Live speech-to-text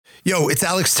Yo, it's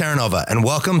Alex Terranova, and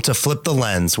welcome to Flip the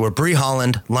Lens, where Bree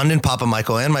Holland, London Papa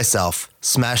Michael, and myself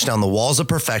smash down the walls of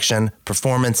perfection,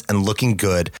 performance, and looking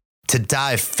good to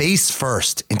dive face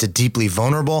first into deeply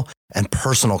vulnerable and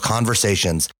personal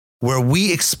conversations where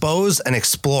we expose and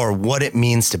explore what it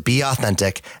means to be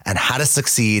authentic and how to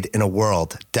succeed in a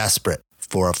world desperate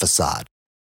for a facade.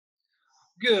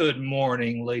 Good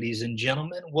morning, ladies and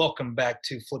gentlemen. Welcome back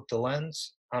to Flip the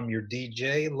Lens. I'm your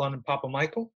DJ, London Papa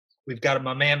Michael. We've got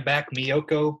my man back,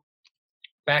 Miyoko,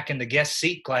 back in the guest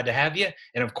seat. Glad to have you.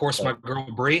 And, of course, my girl,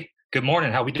 Bree. Good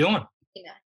morning. How we doing?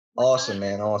 Yeah. Awesome,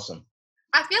 man. Awesome.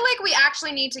 I feel like we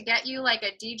actually need to get you like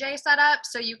a DJ setup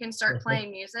so you can start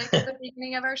playing music at the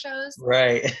beginning of our shows.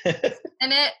 Right.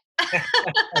 And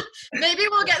maybe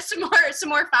we'll get some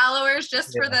more followers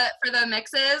just for the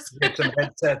mixes. Get some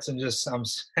headsets and just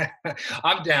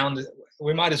I'm down.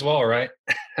 We might as well, right?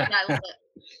 Yeah, I love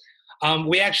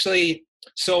it.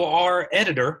 So our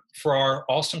editor for our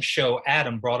awesome show,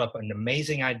 Adam, brought up an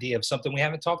amazing idea of something we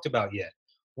haven't talked about yet,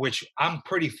 which I'm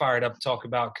pretty fired up to talk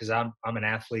about because I'm an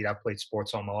athlete. I've played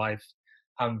sports all my life.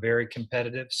 I'm very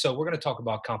competitive. So we're going to talk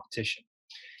about competition.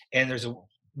 And there's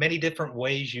many different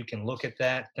ways you can look at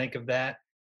that, think of that,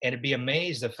 and be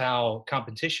amazed of how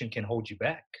competition can hold you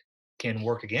back, can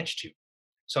work against you.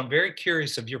 So I'm very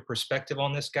curious of your perspective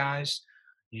on this, guys.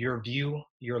 Your view,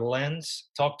 your lens.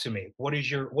 Talk to me. What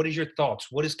is your thoughts?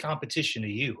 What is competition to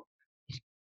you?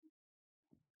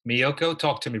 Miyoko,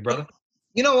 talk to me, brother.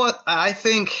 You know what? I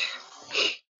think,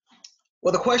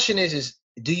 well, the question is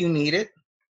do you need it?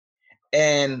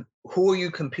 And who are you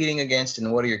competing against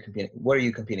and what are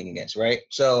you competing against, right?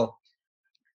 So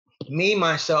me,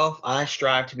 myself, I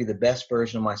strive to be the best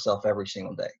version of myself every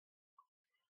single day.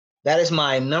 That is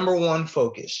my number one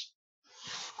focus.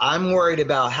 I'm worried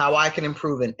about how I can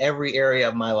improve in every area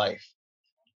of my life.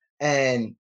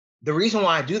 And the reason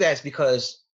why I do that is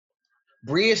because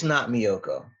Bree is not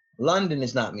Miyoko. London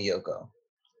is not Miyoko.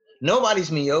 Nobody's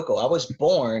Miyoko. I was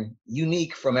born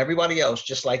unique from everybody else,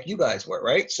 just like you guys were,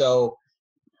 right? So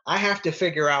I have to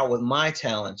figure out what my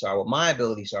talents are, what my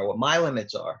abilities are, what my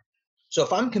limits are. So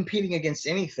if I'm competing against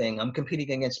anything, I'm competing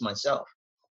against myself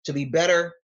to be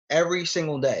better every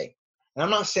single day. And I'm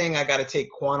not saying I got to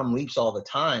take quantum leaps all the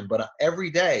time, but every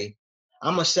day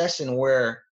I'm assessing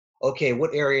what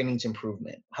area needs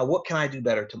improvement? What can I do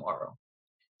better tomorrow?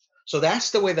 So that's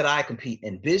the way that I compete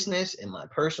in business, in my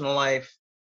personal life,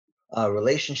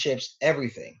 relationships,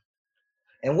 everything.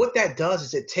 And what that does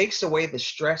is it takes away the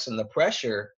stress and the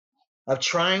pressure of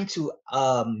trying to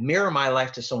mirror my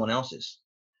life to someone else's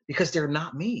because they're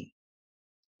not me.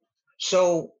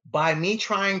 So by me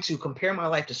trying to compare my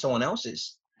life to someone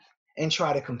else's and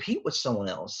try to compete with someone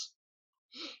else,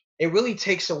 it really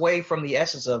takes away from the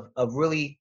essence of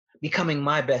really becoming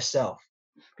my best self.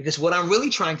 Because what I'm really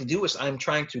trying to do is I'm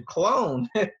trying to clone.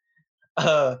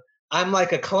 I'm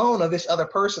like a clone of this other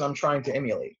person I'm trying to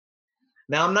emulate.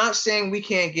 Now, I'm not saying we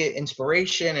can't get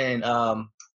inspiration and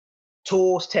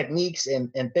tools, techniques,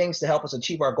 and things to help us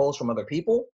achieve our goals from other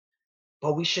people,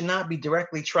 but we should not be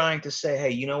directly trying to say,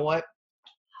 hey, you know what?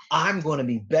 I'm going to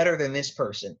be better than this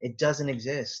person. It doesn't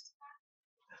exist.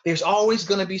 There's always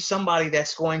going to be somebody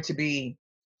that's going to be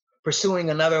pursuing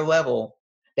another level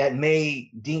that may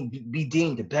be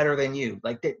deemed better than you.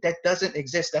 Like that doesn't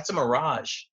exist. That's a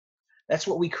mirage. That's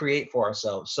what we create for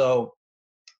ourselves. So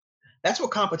that's what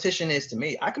competition is to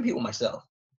me. I compete with myself.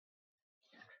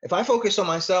 If I focus on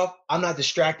myself, I'm not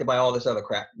distracted by all this other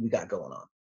crap we got going on.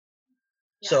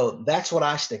 Yeah. So that's what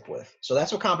I stick with. So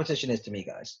that's what competition is to me,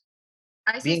 guys.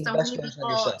 I see so many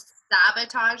people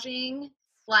sabotaging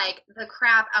like the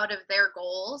crap out of their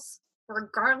goals,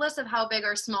 regardless of how big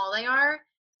or small they are,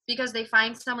 because they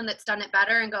find someone that's done it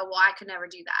better and go, well, I could never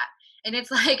do that. And it's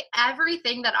like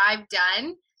everything that I've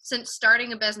done since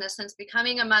starting a business, since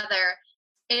becoming a mother,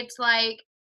 it's like,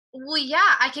 well,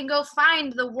 yeah, I can go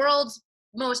find the world's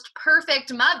most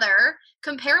perfect mother,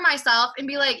 compare myself and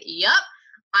be like, yep,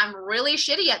 I'm really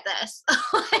shitty at this.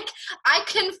 Like I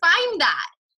can find that.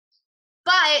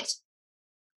 But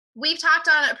we've talked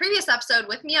on a previous episode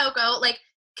with Miyoko, like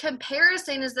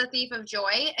comparison is the thief of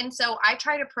joy. And so I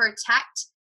try to protect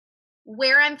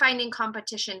where I'm finding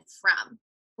competition from.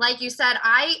 Like you said,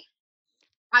 I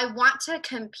want to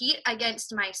compete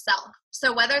against myself.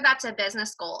 So whether that's a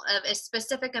business goal of a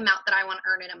specific amount that I want to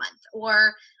earn in a month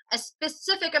or a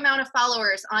specific amount of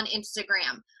followers on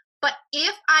Instagram. But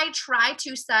if I try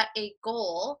to set a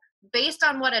goal based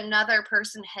on what another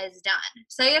person has done,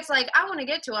 say it's like, I want to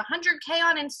get to 100K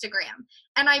on Instagram,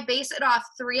 and I base it off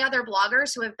 3 other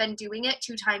bloggers who have been doing it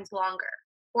 2 times longer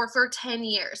or for 10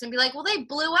 years and be like, well, they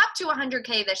blew up to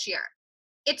 100K this year.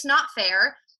 It's not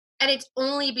fair. and it's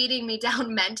only beating me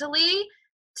down mentally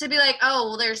to be like, oh,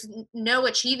 well, there's no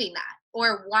achieving that.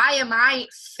 Or why am I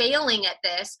failing at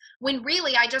this when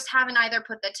really I just haven't either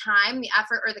put the time, the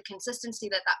effort, or the consistency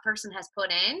that that person has put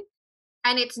in.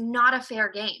 And it's not a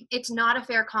fair game. It's not a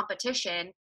fair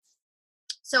competition.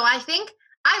 So I think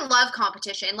I love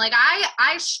competition. Like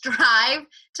I strive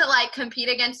to like compete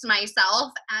against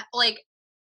myself. Like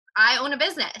I own a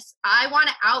business. I want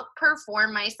to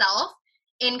outperform myself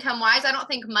income wise. I don't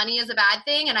think money is a bad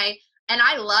thing. And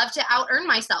I love to out earn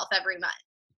myself every month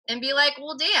and be like,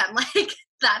 well, damn, like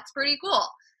that's pretty cool.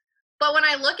 But when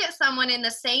I look at someone in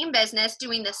the same business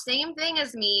doing the same thing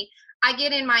as me, I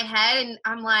get in my head and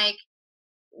I'm like,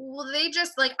 well, they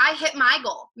just like, I hit my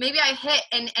goal. Maybe I hit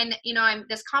and you know, I'm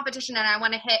this competition and I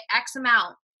want to hit X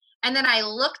amount. And then I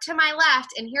look to my left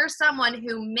and here's someone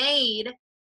who made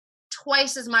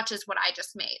twice as much as what I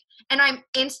just made. And I'm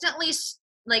instantly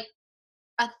like,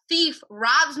 a thief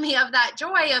robs me of that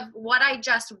joy of what I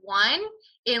just won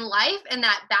in life and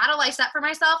that battle I set for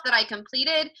myself that I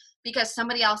completed because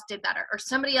somebody else did better or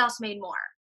somebody else made more.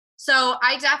 So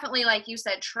I definitely, like you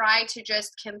said, try to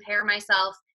just compare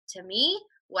myself to me,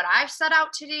 what I've set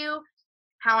out to do,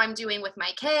 how I'm doing with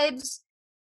my kids,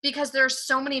 because there's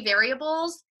so many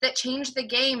variables that change the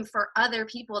game for other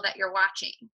people that you're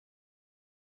watching.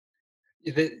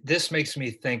 This makes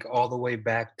me think all the way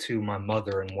back to my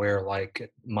mother and where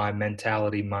like my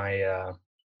mentality,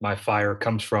 my fire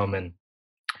comes from. And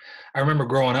I remember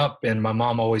growing up and my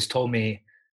mom always told me,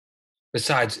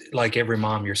 besides like every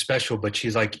mom, you're special, but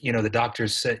she's like, you know, the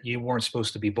doctors said you weren't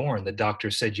supposed to be born. The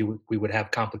doctors said we would have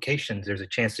complications. There's a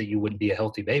chance that you wouldn't be a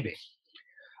healthy baby.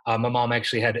 My mom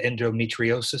actually had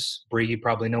endometriosis. Bree, you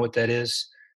probably know what that is.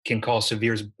 Can cause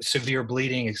severe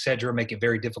bleeding, etc., make it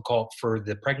very difficult for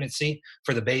the pregnancy,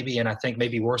 for the baby, and I think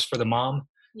maybe worse for the mom.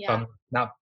 Yeah. If I'm not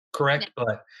correct, Yeah.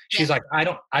 but she's like, I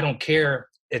don't care.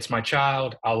 It's my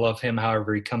child. I'll love him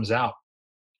however he comes out.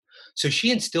 So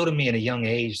she instilled in me at a young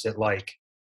age that like,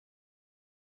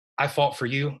 I fought for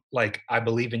you. Like, I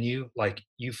believe in you. Like,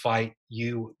 you fight.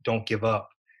 You don't give up.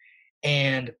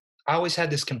 And I always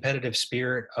had this competitive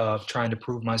spirit of trying to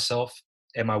prove myself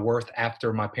and my worth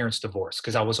after my parents' divorce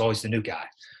because I was always the new guy.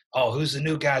 Oh, who's the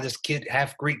new guy? This kid,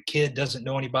 half Greek kid, doesn't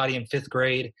know anybody in fifth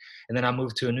grade. And then I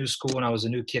moved to a new school and I was a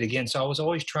new kid again. So I was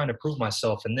always trying to prove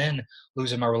myself. And then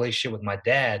losing my relationship with my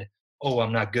dad, oh,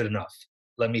 I'm not good enough.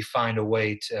 Let me find a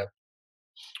way to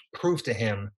prove to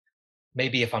him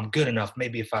maybe if I'm good enough,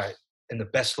 maybe if I am the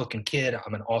best looking kid,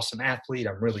 I'm an awesome athlete,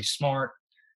 I'm really smart,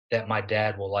 that my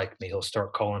dad will like me. He'll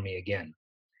start calling me again.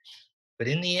 But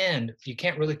in the end, you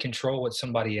can't really control what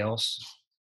somebody else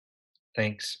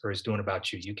thinks or is doing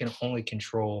about you. You can only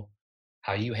control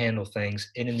how you handle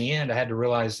things. And in the end, I had to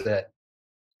realize that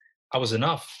I was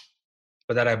enough,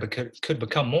 but that I could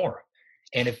become more.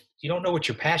 And if you don't know what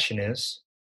your passion is,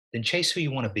 then chase who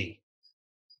you want to be.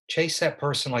 Chase that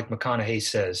person, like McConaughey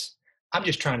says, I'm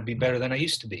just trying to be better than I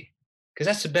used to be. Because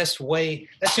that's the best way.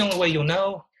 That's the only way you'll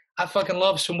know. I fucking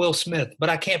love some Will Smith, but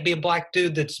I can't be a black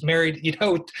dude that's married, you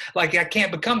know, like I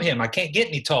can't become him. I can't get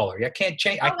any taller. I can't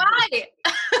change. Oh, why?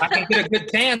 I can get a good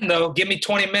tan though. Give me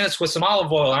 20 minutes with some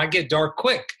olive oil and I get dark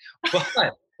quick.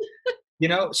 But, you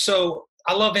know, so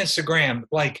I love Instagram.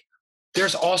 Like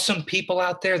there's awesome people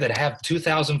out there that have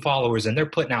 2,000 followers and they're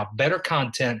putting out better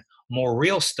content, more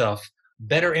real stuff,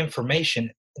 better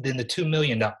information than the 2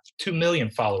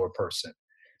 million follower person.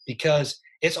 Because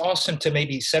it's awesome to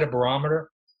maybe set a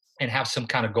barometer and have some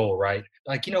kind of goal, right?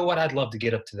 Like, you know what? I'd love to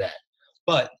get up to that.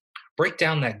 But break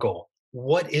down that goal.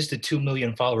 What is the 2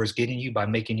 million followers getting you by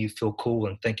making you feel cool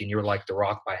and thinking you're like The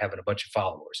Rock by having a bunch of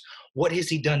followers? What has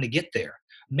he done to get there?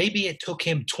 Maybe it took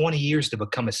him 20 years to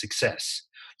become a success.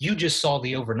 You just saw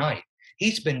the overnight.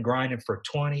 He's been grinding for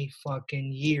 20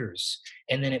 fucking years.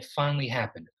 And then it finally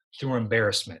happened through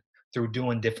embarrassment, through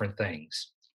doing different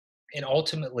things. And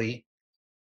ultimately,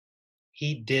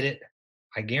 he did it,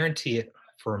 I guarantee it,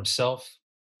 for himself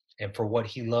and for what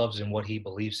he loves and what he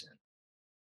believes in.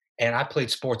 And I played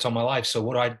sports all my life.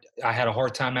 So I had a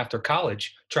hard time after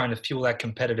college trying to fuel that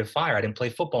competitive fire. I didn't play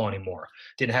football anymore.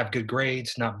 Didn't have good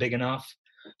grades, not big enough.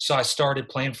 So I started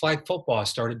playing flag football. I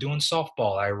started doing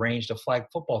softball. I arranged a flag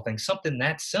football thing, something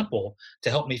that simple to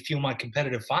help me fuel my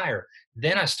competitive fire.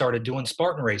 Then I started doing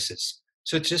Spartan races.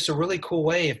 So it's just a really cool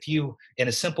way if you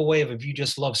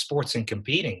just love sports and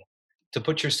competing, to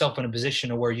put yourself in a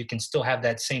position where you can still have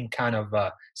that same kind of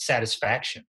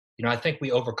satisfaction. You know, I think we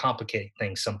overcomplicate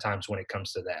things sometimes when it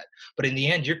comes to that. But in the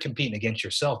end, you're competing against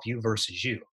yourself, you versus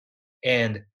you.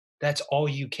 And that's all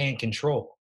you can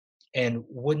control. And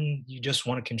wouldn't you just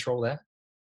want to control that?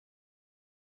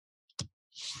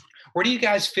 Where do you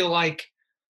guys feel like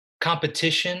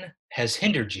competition has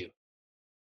hindered you?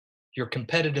 Your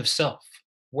competitive self.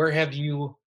 Where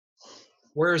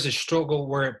is a struggle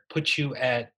where it puts you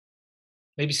at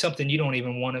maybe something you don't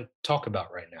even want to talk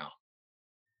about right now?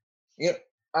 Yeah,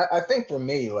 I think for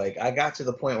me, like I got to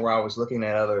the point where I was looking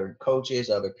at other coaches,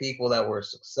 other people that were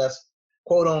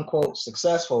quote unquote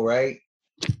successful, right?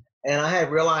 And I had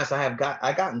realized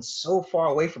I gotten so far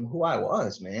away from who I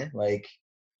was, man. Like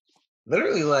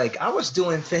literally, like I was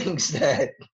doing things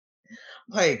that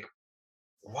like,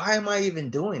 why am I even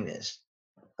doing this?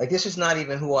 Like this is not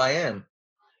even who I am.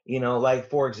 Like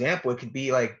for example, it could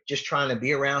be like just trying to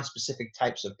be around specific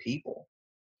types of people,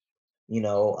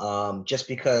 just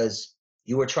because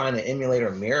you were trying to emulate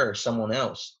or mirror someone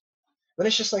else. But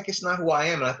it's just like it's not who I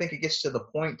am. And I think it gets to the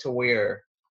point to where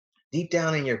deep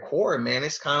down in your core, man,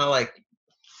 it's kind of like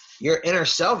your inner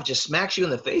self just smacks you in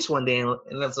the face one day and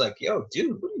it's like, yo,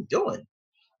 dude, what are you doing?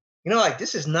 Like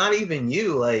this is not even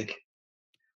you. Like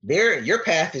your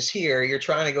path is here, you're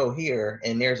trying to go here,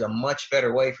 and there's a much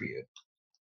better way for you.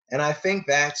 And I think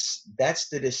that's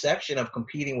the deception of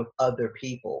competing with other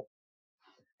people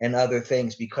and other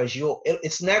things, because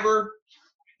it's never,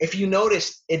 if you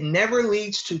notice, it never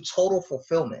leads to total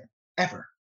fulfillment ever.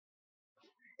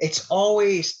 It's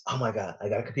always, oh my God, I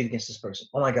got to compete against this person.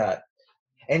 Oh my God.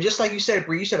 And just like you said,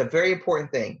 Bree, you said a very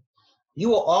important thing. You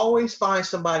will always find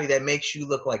somebody that makes you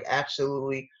look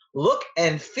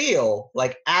and feel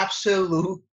like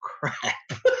absolute crap.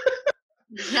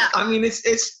 Yeah. I mean,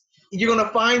 it's you're gonna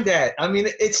find that. I mean,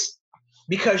 it's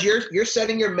because you're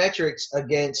setting your metrics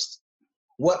against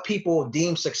what people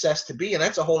deem success to be, and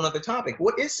that's a whole nother topic.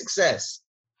 What is success?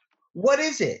 What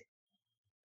is it?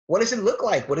 What does it look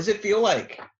like? What does it feel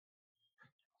like?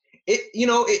 It's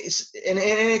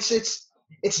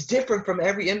different from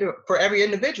for every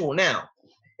individual. Now,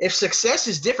 if success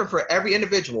is different for every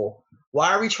individual,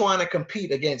 why are we trying to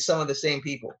compete against some of the same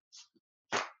people?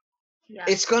 Yeah.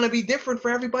 It's going to be different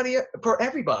for everybody.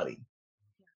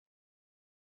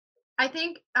 I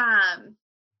think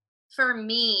for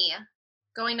me,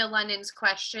 going to London's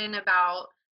question about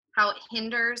how it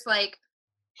hinders, like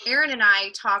Aaron and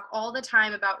I talk all the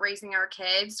time about raising our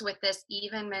kids with this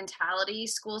even mentality.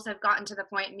 Schools have gotten to the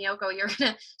point, Miyoko, you're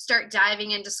going to start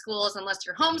diving into schools unless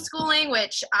you're homeschooling,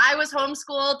 which I was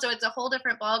homeschooled. So it's a whole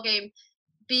different ballgame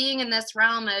being in this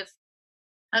realm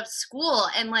of school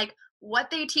and like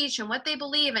what they teach and what they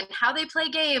believe and how they play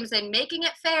games and making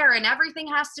it fair and everything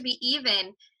has to be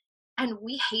even. And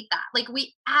we hate that. Like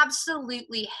we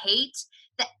absolutely hate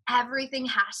that everything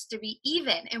has to be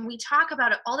even. And we talk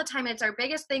about it all the time. It's our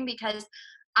biggest thing because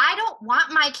I don't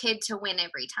want my kid to win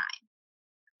every time.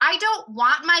 I don't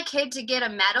want my kid to get a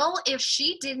medal if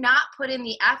she did not put in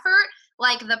the effort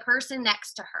like the person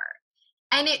next to her.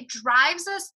 And it drives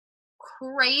us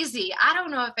crazy. I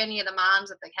don't know if any of the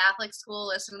moms at the Catholic school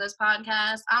listen to this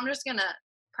podcast. I'm just going to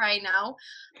pray no.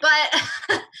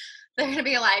 But they're going to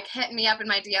be like hitting me up in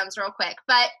my DMs real quick.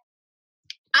 But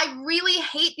I really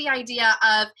hate the idea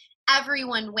of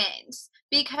everyone wins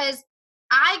because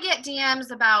I get DMs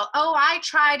about, oh, I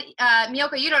tried,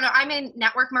 Miyoko, you don't know, I'm in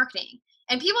network marketing.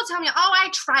 And people tell me, oh, I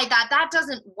tried that. That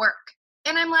doesn't work.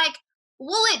 And I'm like,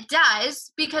 well, it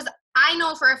does because I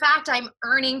know for a fact I'm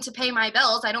earning to pay my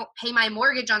bills. I don't pay my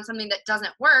mortgage on something that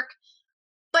doesn't work.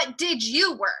 But did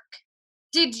you work?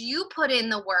 Did you put in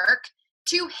the work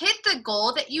to hit the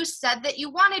goal that you said that you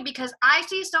wanted? Because I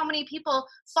see so many people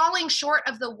falling short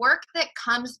of the work that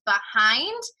comes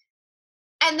behind.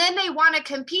 And then they want to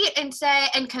compete and say,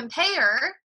 and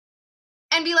compare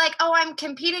and be like, oh, I'm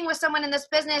competing with someone in this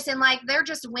business and like, they're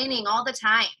just winning all the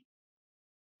time.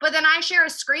 But then I share a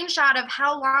screenshot of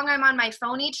how long I'm on my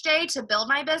phone each day to build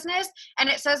my business. And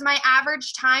it says my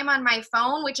average time on my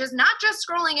phone, which is not just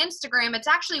scrolling Instagram, it's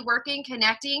actually working,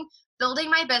 connecting,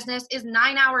 building my business, is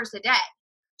 9 hours a day.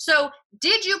 So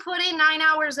did you put in 9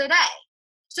 hours a day?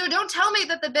 So don't tell me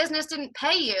that the business didn't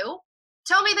pay you.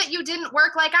 Tell me that you didn't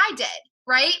work like I did,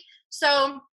 right?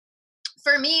 So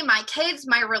for me, my kids,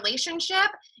 my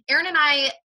relationship, Aaron and I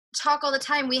talk all the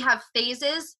time. We have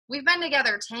phases. We've been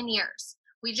together 10 years.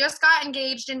 We just got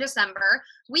engaged in December.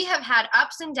 We have had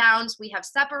ups and downs. We have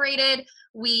separated.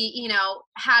 We,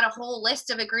 had a whole list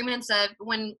of agreements of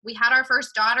when we had our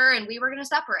first daughter and we were going to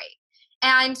separate.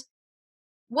 And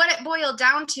what it boiled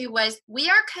down to was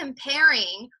we are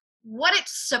comparing what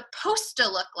it's supposed to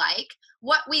look like,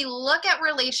 what we look at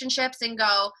relationships and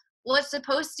go, well, it's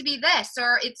supposed to be this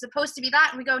or it's supposed to be that.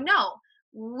 And we go, no,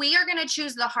 we are going to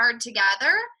choose the hard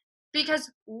together because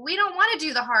we don't want to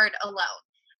do the hard alone.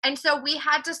 And so we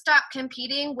had to stop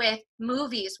competing with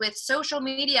movies, with social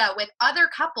media, with other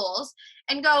couples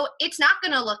and go, it's not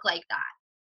going to look like that.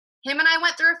 him and I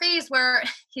went through a phase where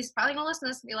he's probably gonna listen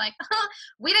to this and be like,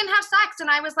 we didn't have sex. And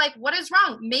I was like, what is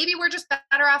wrong? Maybe we're just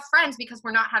better off friends because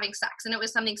we're not having sex. And it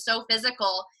was something so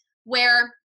physical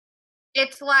where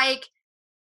it's like,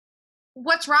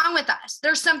 what's wrong with us?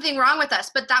 There's something wrong with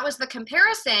us. But that was the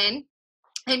comparison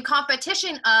and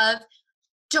competition of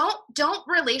don't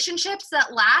relationships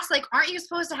that last, like, aren't you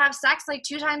supposed to have sex like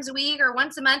 2 times a week or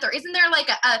once a month? Or isn't there like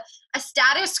a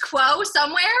status quo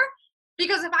somewhere?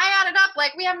 Because if I added up,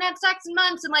 like, we haven't had sex in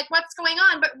months and like, what's going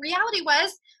on? But reality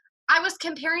was, I was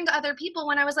comparing to other people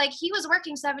when I was like, he was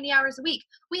working 70 hours a week.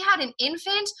 We had an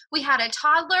infant, we had a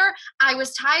toddler, I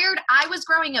was tired, I was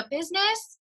growing a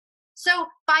business. So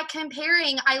by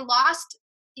comparing, I lost,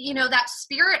 that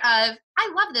spirit of,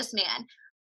 I love this man.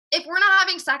 If we're not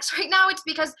having sex right now, it's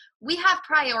because we have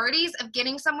priorities of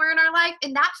getting somewhere in our life.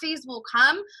 And that phase will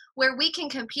come where we can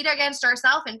compete against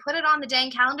ourselves and put it on the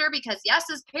dang calendar because, yes,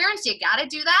 as parents, you got to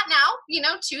do that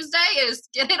now. Tuesday is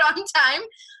get it on time.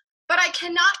 But I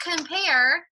cannot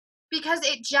compare because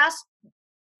it just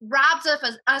robs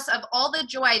us of all the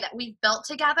joy that we've built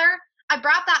together. I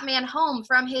brought that man home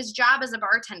from his job as a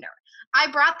bartender. I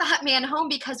brought that man home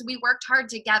because we worked hard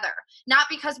together, not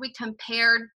because we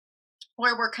compared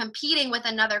or we're competing with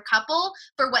another couple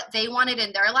for what they wanted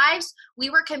in their lives. We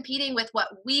were competing with what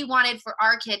we wanted for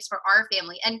our kids, for our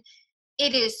family. And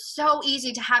it is so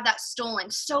easy to have that stolen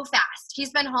so fast.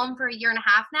 He's been home for 1.5 years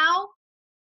now.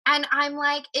 And I'm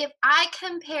like, if I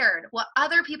compared what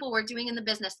other people were doing in the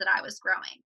business that I was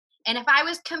growing, and if I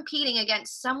was competing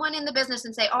against someone in the business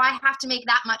and say, oh, I have to make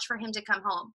that much for him to come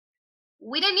home.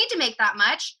 We didn't need to make that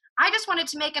much. I just wanted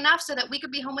to make enough so that we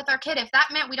could be home with our kid. If that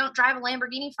meant we don't drive a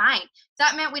Lamborghini, fine. If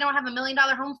that meant we don't have $1 million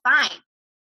home, fine.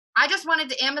 I just wanted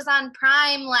to Amazon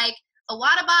Prime like a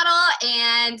water bottle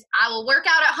and I will work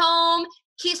out at home.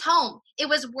 He's home. It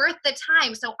was worth the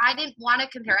time. So I didn't want to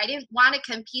compare. I didn't want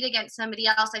to compete against somebody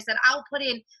else. I said, I'll put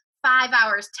in 5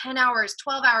 hours, 10 hours,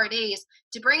 12-hour days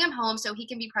to bring him home so he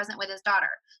can be present with his daughter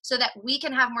so that we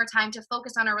can have more time to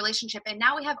focus on our relationship. And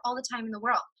now we have all the time in the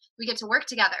world. We get to work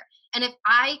together. And if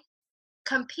I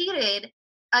competed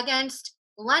against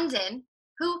London,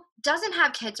 who doesn't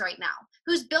have kids right now,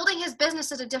 who's building his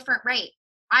business at a different rate,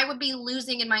 I would be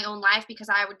losing in my own life because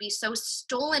I would be so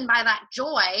stolen by that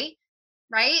joy,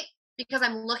 right? Because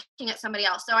I'm looking at somebody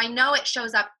else. So I know it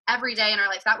shows up every day in our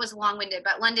life. That was long-winded,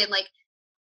 but London, like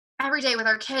every day with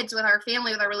our kids, with our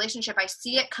family, with our relationship, I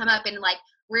see it come up and like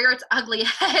rear its ugly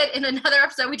head. In another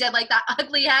episode we did, like that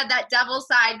ugly head, that devil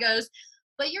side goes,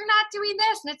 but you're not doing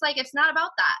this. And it's like, it's not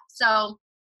about that. So.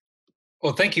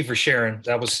 Well, thank you for sharing.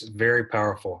 That was very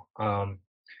powerful.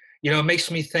 It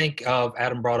makes me think of,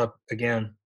 Adam brought up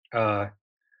again,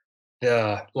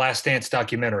 the Last Dance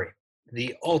documentary,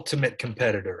 The Ultimate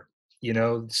Competitor.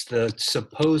 It's the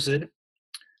supposed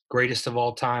greatest of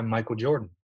all time, Michael Jordan.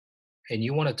 And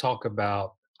you want to talk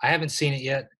about, I haven't seen it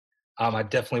yet. I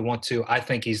definitely want to. I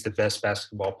think he's the best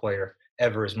basketball player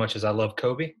ever, as much as I love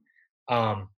Kobe.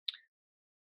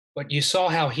 But you saw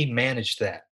how he managed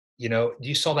that.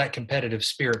 You saw that competitive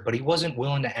spirit, but he wasn't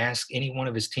willing to ask any one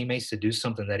of his teammates to do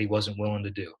something that he wasn't willing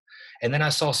to do. And then I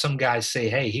saw some guys say,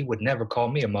 hey, he would never call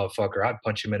me a motherfucker. I'd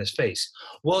punch him in his face.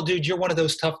 Well, dude, you're one of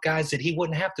those tough guys that he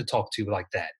wouldn't have to talk to like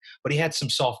that. But he had some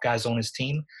soft guys on his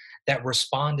team that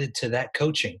responded to that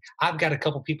coaching. I've got a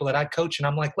couple people that I coach and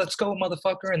I'm like, let's go,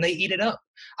 motherfucker. And they eat it up.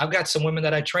 I've got some women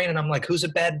that I train and I'm like, who's a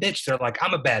bad bitch? They're like,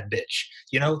 I'm a bad bitch.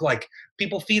 Like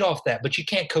people feed off that, but you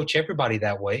can't coach everybody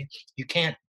that way. You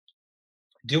can't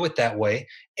do it that way.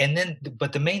 And then,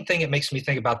 but the main thing it makes me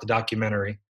think about the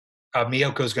documentary,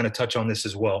 Miyoko is going to touch on this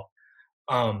as well.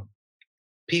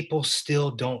 People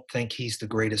still don't think he's the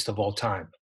greatest of all time.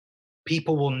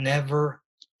 People will never,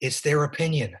 it's their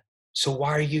opinion. So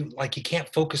why are you, like, you can't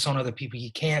focus on other people.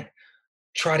 You can't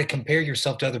try to compare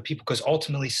yourself to other people because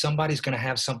ultimately somebody's going to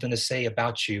have something to say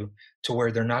about you to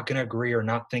where they're not going to agree or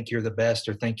not think you're the best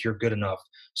or think you're good enough.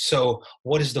 So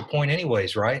what is the point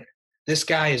anyways, right? This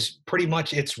guy is pretty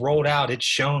much, it's rolled out. It's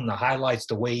shown the highlights,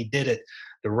 the way he did it,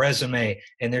 the resume.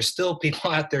 And there's still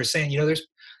people out there saying, there's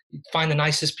find the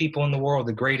nicest people in the world,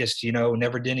 the greatest,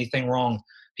 never did anything wrong.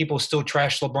 People still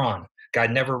trash LeBron. Guy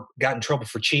never got in trouble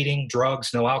for cheating,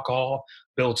 drugs, no alcohol,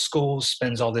 builds schools,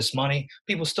 spends all this money.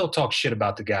 People still talk shit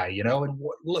about the guy, and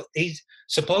look, he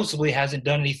supposedly hasn't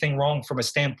done anything wrong from a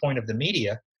standpoint of the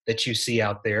media that you see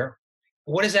out there.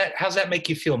 What is that? How's that make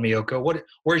you feel, Miyoko?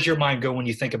 Where's your mind go when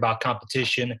you think about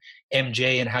competition,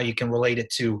 MJ, and how you can relate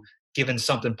it to giving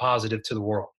something positive to the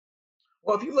world?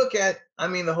 Well, if you look at,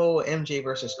 the whole MJ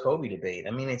versus Kobe debate,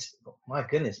 it's, my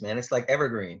goodness, man, it's like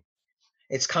evergreen.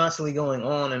 It's constantly going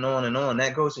on and on and on.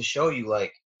 That goes to show you,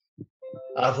 like,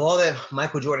 of all that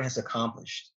Michael Jordan has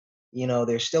accomplished,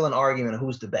 there's still an argument of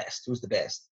who's the best.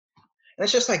 And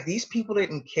it's just like these people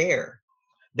didn't care.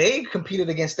 They competed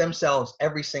against themselves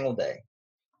every single day.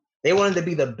 They wanted to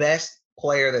be the best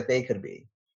player that they could be.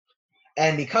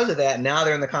 And because of that, now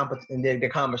they're in the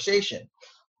conversation.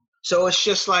 So it's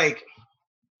just like,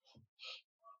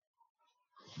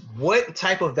 what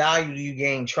type of value do you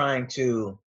gain trying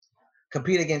to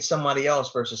compete against somebody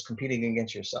else versus competing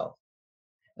against yourself?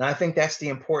 And I think that's the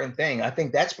important thing. I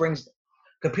think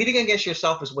competing against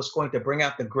yourself is what's going to bring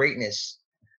out the greatness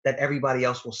that everybody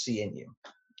else will see in you.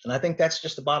 And I think that's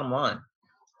just the bottom line.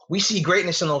 We see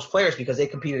greatness in those players because they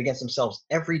competed against themselves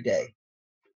every day.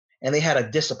 And they had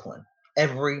a discipline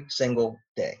every single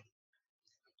day.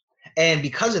 And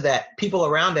because of that, people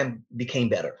around them became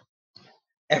better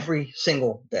every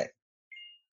single day.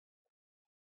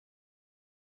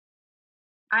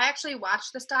 I actually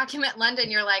watched this document, London.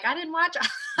 You're like, I didn't watch.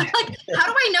 I'm like, how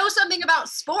do I know something about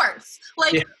sports?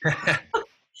 Like,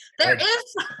 there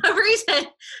is a reason.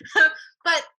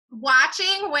 But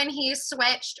watching when he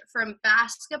switched from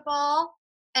basketball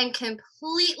and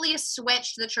completely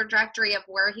switched the trajectory of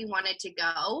where he wanted to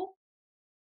go,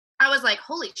 I was like,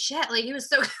 holy shit, like he was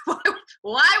so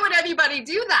why would anybody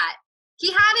do that?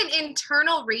 He had an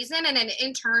internal reason and an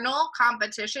internal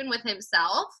competition with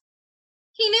himself.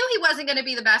 He knew he wasn't going to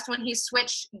be the best when he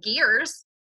switched gears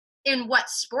in what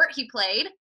sport he played.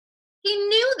 He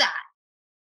knew that.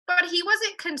 But he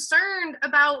wasn't concerned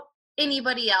about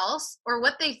anybody else or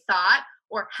what they thought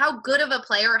or how good of a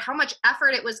player or how much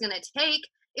effort it was going to take.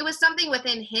 It was something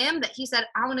within him that he said,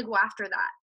 I want to go after that.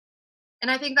 And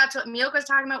I think that's what Miyoko's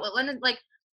talking about, what London, like,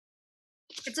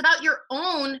 it's about your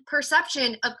own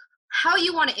perception of how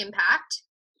you want to impact,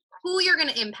 who you're going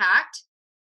to impact.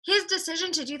 His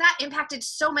decision to do that impacted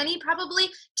so many, probably,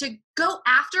 to go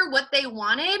after what they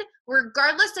wanted,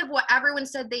 regardless of what everyone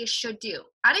said they should do.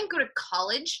 I didn't go to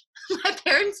college. My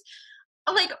parents,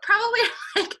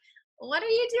 probably what are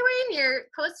you doing? You're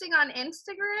posting on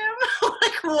Instagram?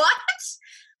 Like, what?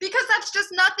 Because that's just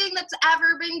nothing that's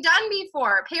ever been done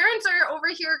before. Parents are over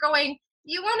here going,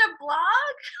 you want a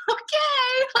blog?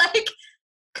 Okay.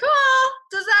 Cool.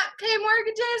 Does that pay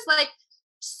mortgages?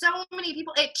 So many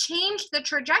people, it changed the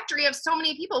trajectory of so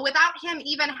many people without him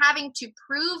even having to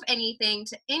prove anything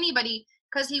to anybody,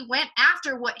 because he went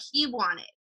after what he wanted.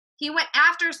 He went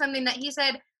after something that he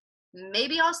said,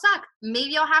 maybe I'll suck.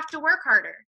 Maybe I'll have to work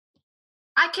harder.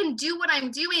 I can do what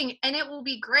I'm doing and it will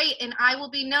be great and I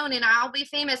will be known and I'll be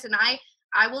famous and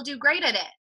I will do great at it.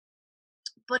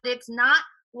 But it's not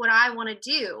what I want to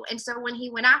do. And so when he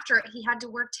went after it, he had to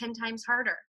work 10 times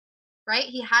harder, right?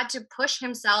 He had to push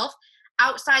himself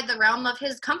outside the realm of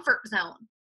his comfort zone,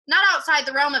 not outside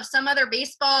the realm of some other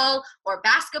baseball or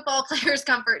basketball player's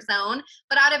comfort zone,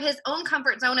 but out of his own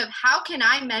comfort zone of how can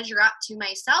I measure up to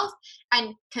myself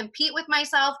and compete with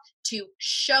myself to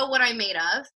show what I'm made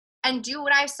of and do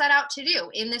what I set out to do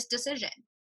in this decision.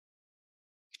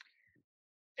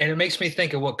 And it makes me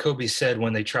think of what Kobe said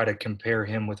when they try to compare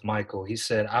him with Michael. He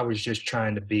said, I was just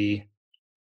trying to be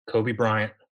Kobe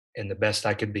Bryant and the best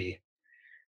I could be.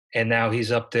 And now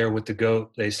he's up there with the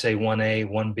GOAT. They say 1A,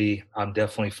 1B. I'm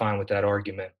definitely fine with that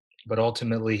argument. But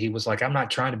ultimately, he was like, I'm not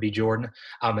trying to be Jordan.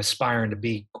 I'm aspiring to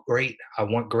be great. I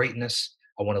want greatness.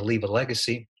 I want to leave a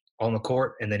legacy on the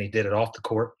court. And then he did it off the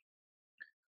court.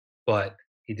 But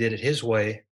he did it his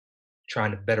way,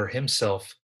 trying to better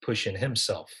himself, pushing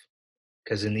himself.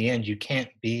 Because in the end, you can't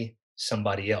be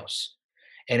somebody else.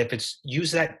 And if it's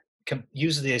use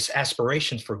these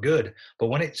aspirations for good, but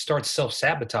when it starts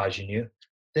self-sabotaging you,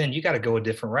 then you got to go a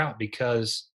different route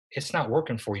because it's not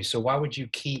working for you. So why would you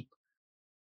keep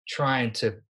trying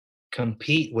to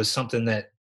compete with something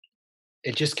that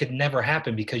it just could never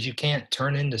happen, because you can't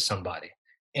turn into somebody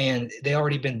and they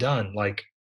already been done. Like,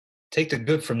 take the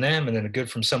good from them and then the good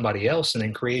from somebody else and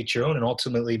then create your own and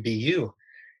ultimately be you.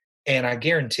 And I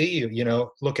guarantee you,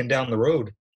 looking down the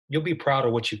road, you'll be proud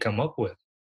of what you come up with.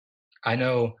 I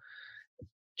know,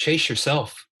 chase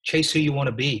yourself, chase who you want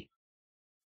to be.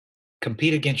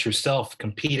 Compete against yourself,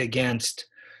 compete against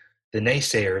the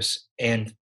naysayers,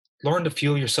 and learn to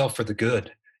fuel yourself for the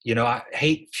good. I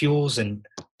hate fuels and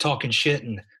talking shit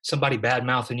and somebody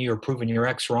bad-mouthing you or proving your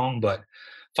ex wrong, but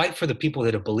fight for the people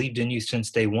that have believed in you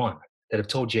since day one, that have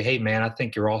told you, hey, man, I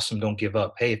think you're awesome. Don't give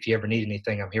up. Hey, if you ever need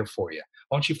anything, I'm here for you.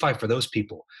 Why don't you fight for those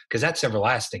people? Because that's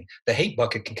everlasting. The hate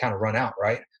bucket can kind of run out,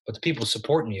 right? But the people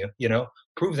supporting you,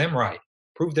 prove them right.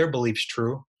 Prove their beliefs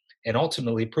true, and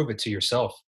ultimately prove it to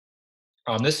yourself.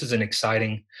 This is an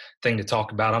exciting thing to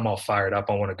talk about. I'm all fired up.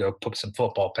 I want to go put some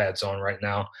football pads on right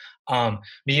now.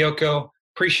 Miyoko,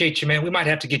 appreciate you, man. We might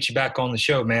have to get you back on the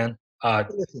show, man.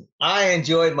 Listen, I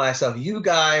enjoyed myself. You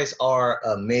guys are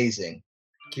amazing.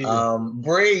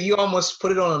 Bray, you almost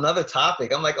put it on another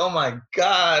topic. I'm like, oh my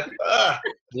God.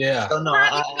 Yeah. So no, I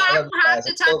love you guys.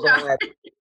 I'm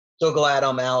so glad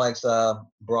Alex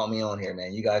brought me on here,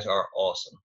 man. You guys are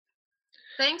awesome.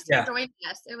 Thanks for joining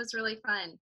us. It was really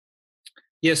fun.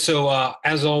 Yeah, so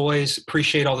as always,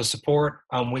 appreciate all the support.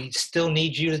 We still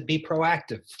need you to be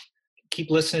proactive.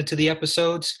 Keep listening to the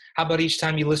episodes. How about each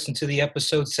time you listen to the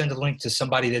episode, send a link to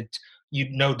somebody that you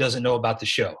know doesn't know about the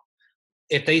show.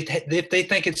 If they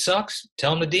think it sucks,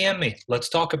 tell them to DM me. Let's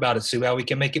talk about it, see how we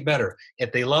can make it better.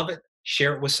 If they love it,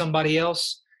 share it with somebody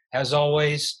else. As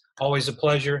always a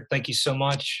pleasure. Thank you so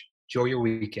much. Enjoy your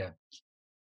weekend.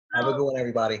 Have a good one,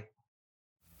 everybody.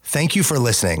 Thank you for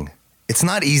listening. It's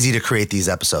not easy to create these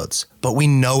episodes, but we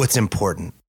know it's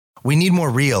important. We need more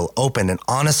real, open, and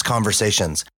honest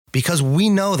conversations because we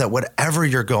know that whatever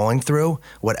you're going through,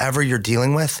 whatever you're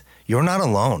dealing with, you're not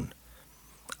alone.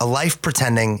 A life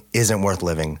pretending isn't worth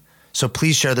living. So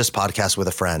please share this podcast with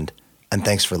a friend, and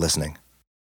thanks for listening.